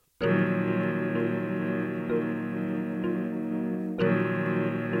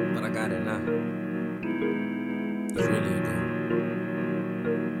got it now. It's really a goal.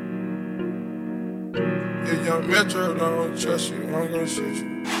 If young Metro don't trust you, I'm gonna shoot you.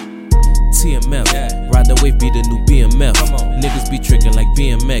 TMF, ride the wave, be the new BMF. Niggas be tricking like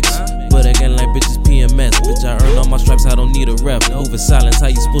BMX, but again like bitches PMS. Bitch, I earned all my stripes, I don't need a rep. Moving silence, how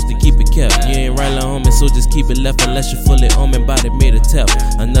you supposed to keep it kept? You ain't right like homie, so just keep it left unless you fully on and body made a tap.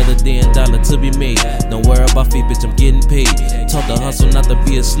 Another day and dollar to be made. Don't worry about feet, bitch, I'm getting paid. Taught to hustle, not to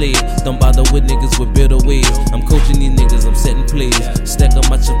be a slave. Don't bother with niggas with bitter ways. I'm coaching these niggas, I'm setting plays. Stack up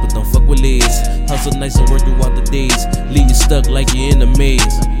my chip, but don't fuck with lays. Hustle nice and work throughout the days. Leave you stuck like you're in a maze.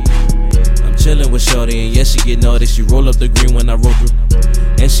 Chillin' with shorty, and yeah, she get naughty. She roll up the green when I roll through.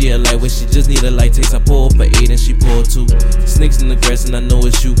 And she a lightweight, she just need a light taste. I pull up a 8 and she pull 2. Snakes in the grass and I know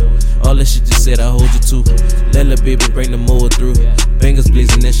it's you. All that shit just said I hold you to. Let la baby bring the mower through. Bangers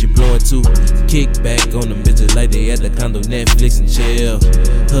blazing and she blowing too. Kick back on the bitches like they at the condo, Netflix and chill.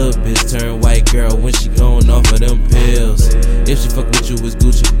 Hood bitch turn white girl when she going off of them pills. If she fuck with you, it's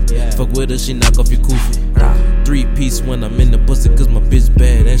Gucci. Fuck with her, she knock off your kufi. 3-piece when I'm in the pussy, cause my bitch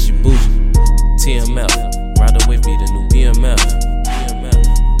bad and she bougie. TMF, ride away, be the new BMF.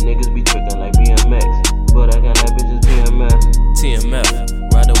 Niggas be tricking like BMX, but I got that bitches PMF. TMF,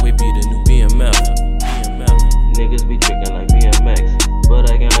 ride away, be the new BMF. Niggas be tricking like BMX,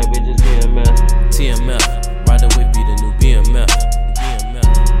 but I got that bitches PMF. TMF, ride away, be the new BMF.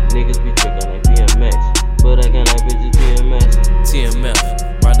 Niggas be tricking like BMX, but I got that bitches PMS.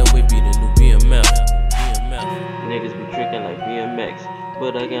 TMF, ride away, be the new BMF. Niggas be tricking like BMX,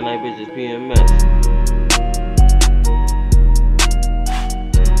 but I got like bitches PMS.